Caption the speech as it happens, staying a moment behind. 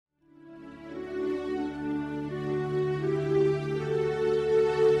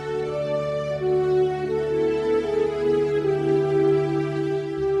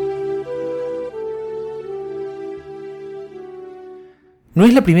No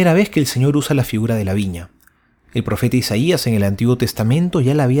es la primera vez que el Señor usa la figura de la viña. El profeta Isaías en el Antiguo Testamento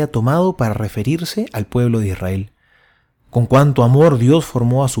ya la había tomado para referirse al pueblo de Israel. Con cuánto amor Dios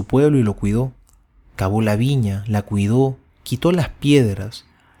formó a su pueblo y lo cuidó. Cavó la viña, la cuidó, quitó las piedras,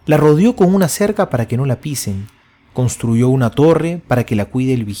 la rodeó con una cerca para que no la pisen, construyó una torre para que la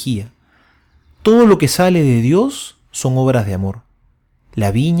cuide el vigía. Todo lo que sale de Dios son obras de amor.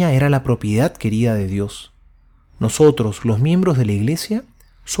 La viña era la propiedad querida de Dios. Nosotros, los miembros de la iglesia,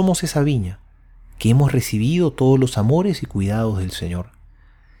 somos esa viña, que hemos recibido todos los amores y cuidados del Señor.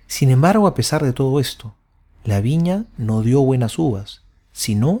 Sin embargo, a pesar de todo esto, la viña no dio buenas uvas,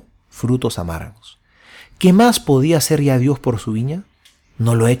 sino frutos amargos. ¿Qué más podía hacer ya Dios por su viña?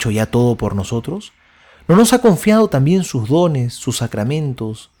 ¿No lo ha hecho ya todo por nosotros? ¿No nos ha confiado también sus dones, sus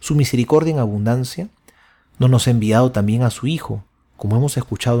sacramentos, su misericordia en abundancia? ¿No nos ha enviado también a su Hijo, como hemos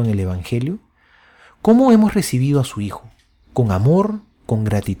escuchado en el Evangelio? ¿Cómo hemos recibido a su Hijo? ¿Con amor, con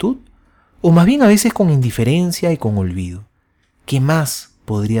gratitud? ¿O más bien a veces con indiferencia y con olvido? ¿Qué más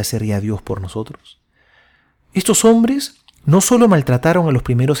podría hacer ya Dios por nosotros? Estos hombres no solo maltrataron a los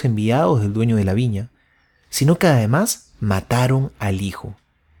primeros enviados del dueño de la viña, sino que además mataron al Hijo.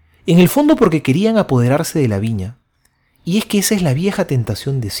 En el fondo porque querían apoderarse de la viña. Y es que esa es la vieja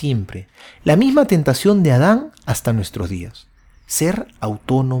tentación de siempre, la misma tentación de Adán hasta nuestros días, ser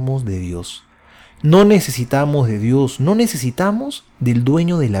autónomos de Dios. No necesitamos de Dios, no necesitamos del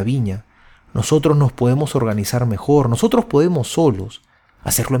dueño de la viña. Nosotros nos podemos organizar mejor, nosotros podemos solos,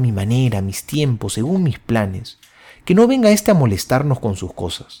 hacerlo a mi manera, a mis tiempos, según mis planes. Que no venga a molestarnos con sus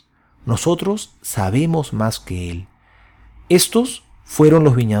cosas. Nosotros sabemos más que Él. Estos fueron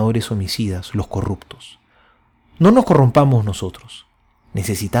los viñadores homicidas, los corruptos. No nos corrompamos nosotros.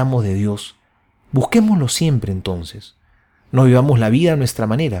 Necesitamos de Dios. Busquémoslo siempre entonces. No vivamos la vida a nuestra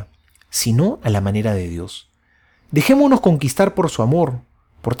manera, sino a la manera de Dios. Dejémonos conquistar por su amor,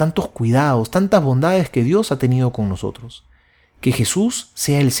 por tantos cuidados, tantas bondades que Dios ha tenido con nosotros. Que Jesús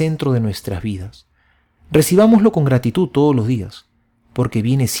sea el centro de nuestras vidas. Recibámoslo con gratitud todos los días, porque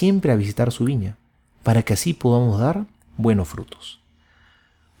viene siempre a visitar su viña, para que así podamos dar buenos frutos.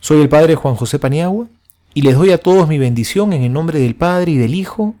 Soy el Padre Juan José Paniagua, y les doy a todos mi bendición en el nombre del Padre, y del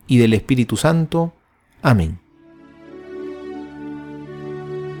Hijo, y del Espíritu Santo. Amén.